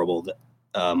ways horrible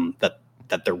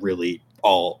that they're really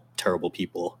all terrible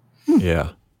people.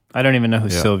 Yeah. I don't even know who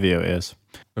Silvio is.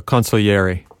 A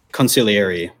consigliere,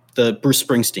 the Bruce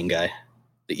Springsteen guy,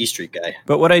 the E Street guy.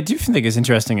 But what I do think is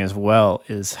interesting as well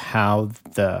is how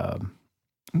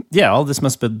all this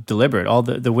must be deliberate. All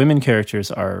the women characters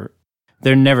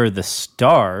they're never the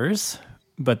stars,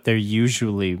 but they're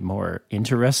usually more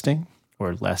interesting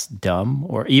or less dumb,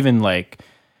 or even like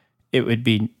it would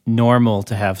be normal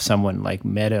to have someone like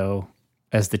Meadow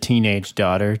as the teenage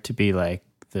daughter to be like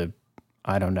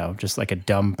just like a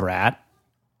dumb brat.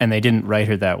 And they didn't write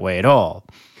her that way at all.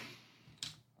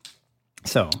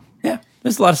 So, yeah,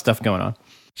 there's a lot of stuff going on.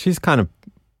 She's kind of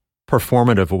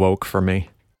performative woke for me.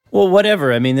 Well,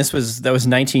 whatever. I mean, that was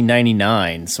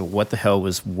 1999. So what the hell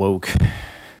was woke?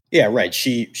 Yeah, right.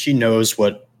 She knows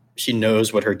what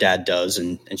her dad does,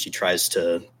 and she tries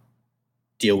to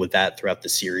deal with that throughout the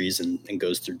series, and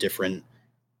goes through different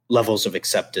levels of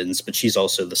acceptance. But she's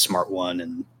also the smart one,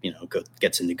 and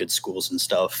gets into good schools and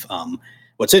stuff.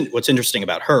 What's interesting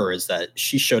about her is that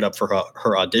she showed up for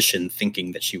her audition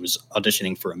thinking that she was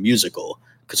auditioning for a musical,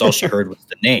 because all she heard was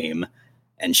the name,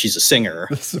 and she's a singer.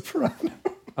 The Sopranos.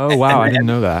 Oh, wow. I didn't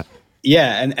know that.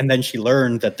 Yeah, and then she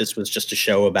learned that this was just a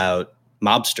show about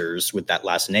mobsters with that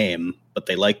last name, but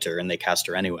they liked her and they cast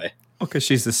her anyway. Oh, because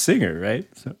she's a singer, right?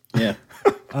 So. Yeah.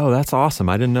 Oh, that's awesome.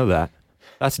 I didn't know that.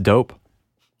 That's dope.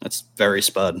 That's very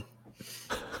spud.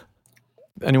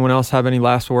 Anyone else have any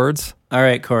last words? All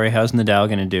right, Corey, how's Nadal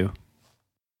going to do?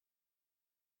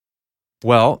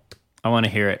 Well, I want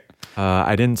to hear it.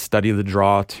 I didn't study the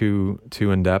draw too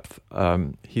in depth.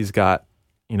 He's got,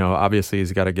 obviously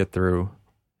he's got to get through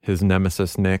his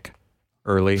nemesis Nick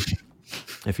early.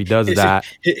 If he does that,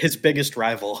 his biggest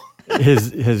rival,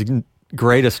 his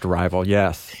greatest rival,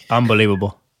 yes,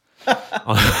 unbelievable.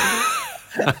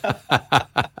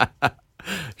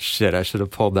 Shit, I should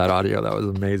have pulled that audio. That was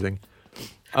amazing.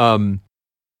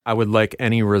 I would like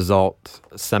any result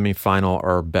semifinal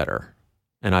or better,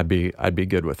 and I'd be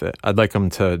good with it. I'd like him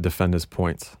to defend his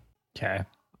points. Okay.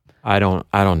 I don't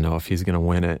know if he's going to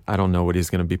win it. I don't know what he's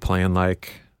going to be playing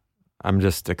like. I'm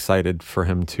just excited for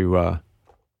him to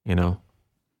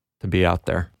to be out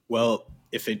there. Well,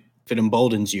 if it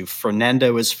emboldens you,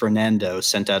 Fernando is Fernando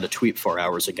sent out a tweet 4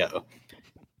 hours ago.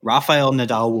 Rafael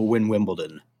Nadal will win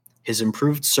Wimbledon. His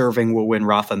improved serving will win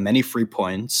Rafa many free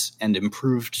points, and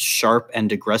improved sharp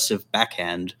and aggressive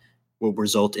backhand will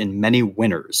result in many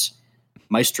winners.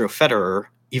 Maestro Federer,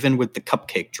 even with the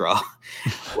cupcake draw,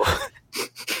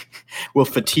 will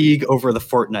fatigue over the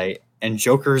fortnight, and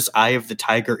Joker's Eye of the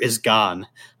Tiger is gone.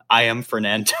 I am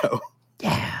Fernando.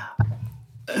 Yeah.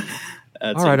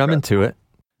 All right, I'm into it.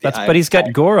 But he's got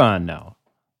Goran now.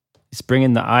 He's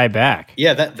bringing the eye back.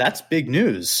 Yeah, that's big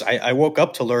news. I woke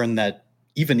up to learn that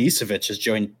Ivan Isavic has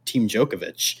joined Team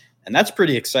Djokovic, and that's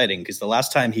pretty exciting because the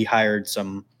last time he hired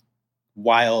some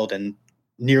wild and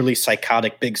nearly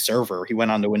psychotic big server, he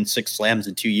went on to win 6 slams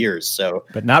in 2 years. So,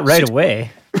 but not right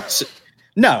away.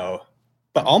 No,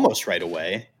 but almost right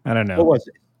away. I don't know. What was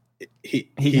it?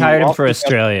 He hired him for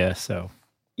Australia, so.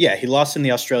 Yeah, he lost in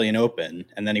the Australian Open,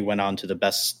 and then he went on to the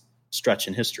best stretch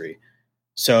in history.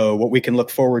 So what we can look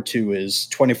forward to is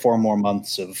 24 more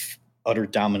months of utter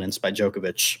dominance by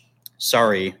Djokovic.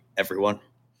 Sorry, everyone.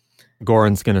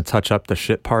 Goran's going to touch up the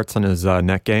shit parts on his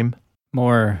net game.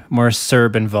 More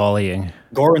serve and volleying.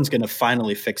 Goran's going to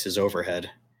finally fix his overhead.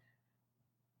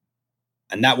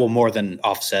 And that will more than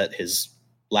offset his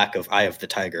lack of Eye of the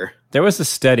Tiger. There was a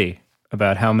study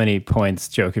about how many points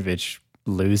Djokovic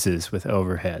loses with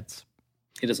overheads.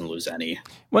 He doesn't lose any.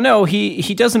 Well, no,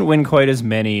 he doesn't win quite as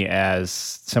many as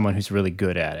someone who's really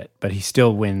good at it, but he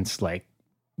still wins like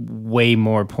way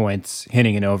more points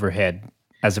hitting an overhead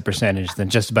as a percentage than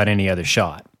just about any other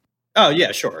shot. Oh,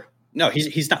 yeah, sure. No,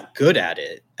 he's not good at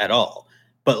it at all.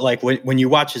 But like when you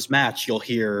watch his match, you'll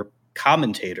hear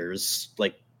commentators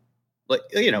like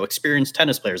experienced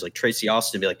tennis players like Tracy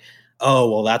Austin be like,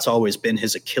 "Oh, well, that's always been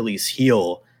his Achilles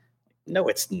heel." No,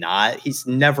 it's not. He's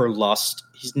never lost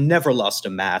a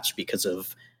match because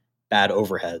of bad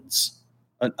overheads,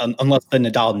 unless the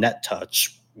Nadal net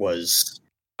touch was.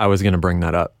 I was going to bring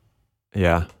that up.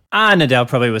 Yeah. Nadal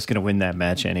probably was going to win that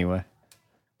match anyway.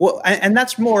 Well, and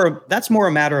that's more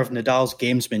a matter of Nadal's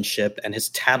gamesmanship and his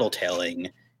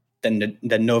tattletaling than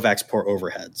Novak's poor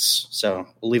overheads. So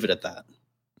we'll leave it at that.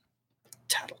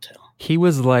 Tattletale. He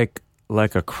was like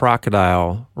a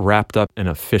crocodile wrapped up in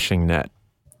a fishing net.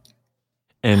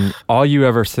 And all you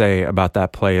ever say about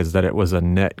that play is that it was a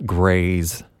net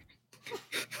graze.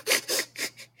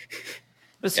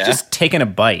 It's just taking a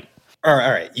bite. All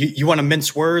right. You want to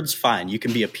mince words? Fine. You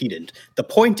can be a pedant. The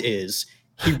point is,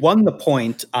 he won the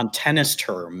point on tennis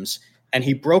terms, and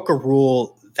he broke a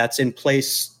rule that's in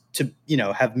place to,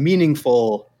 have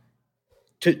meaningful,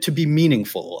 to be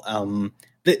meaningful.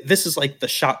 This is like the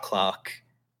shot clock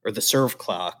or the serve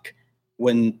clock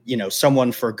when,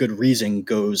 someone for a good reason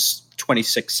goes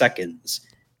 26 seconds.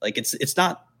 Like it's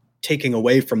not taking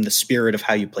away from the spirit of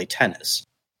how you play tennis.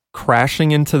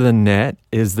 Crashing into the net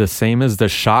is the same as the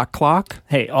shot clock?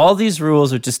 Hey, all these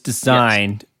rules are just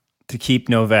designed to keep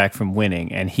Novak from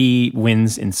winning, and he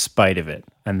wins in spite of it.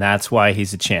 And that's why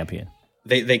he's a champion.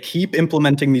 They keep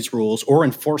implementing these rules or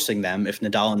enforcing them if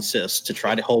Nadal insists to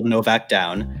try to hold Novak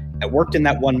down. It worked in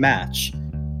that one match.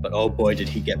 but oh boy, did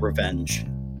he get revenge.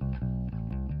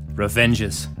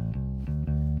 Revenges.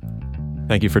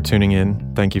 Thank you for tuning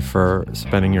in. Thank you for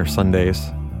spending your Sunday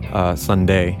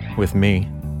with me.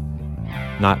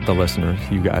 Not the listeners,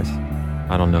 you guys.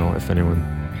 I don't know if anyone...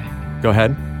 Go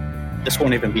ahead. This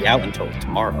won't even be out until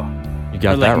tomorrow. You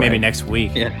got Or that like maybe right. next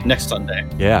week. Yeah, next Sunday.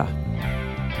 Yeah.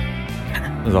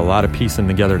 There's a lot of piecing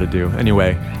together to do.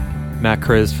 Anyway, Matt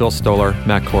Kriz, Phil Stoller,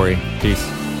 Matt Corey. Peace.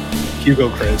 Hugo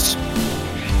Chris.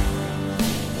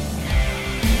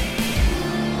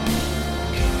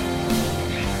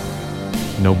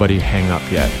 Nobody hang up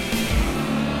yet.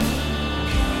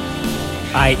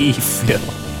 I.e. Phil.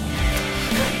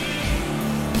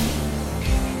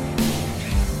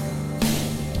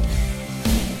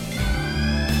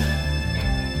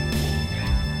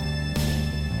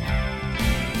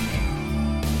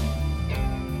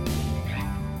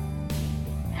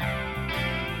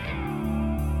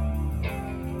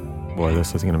 Boy,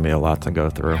 this is going to be a lot to go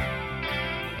through.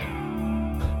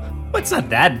 Well, it's not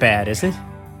that bad, is it?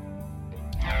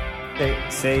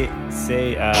 Say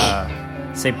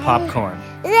popcorn.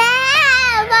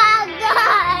 Oh my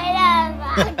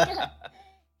God.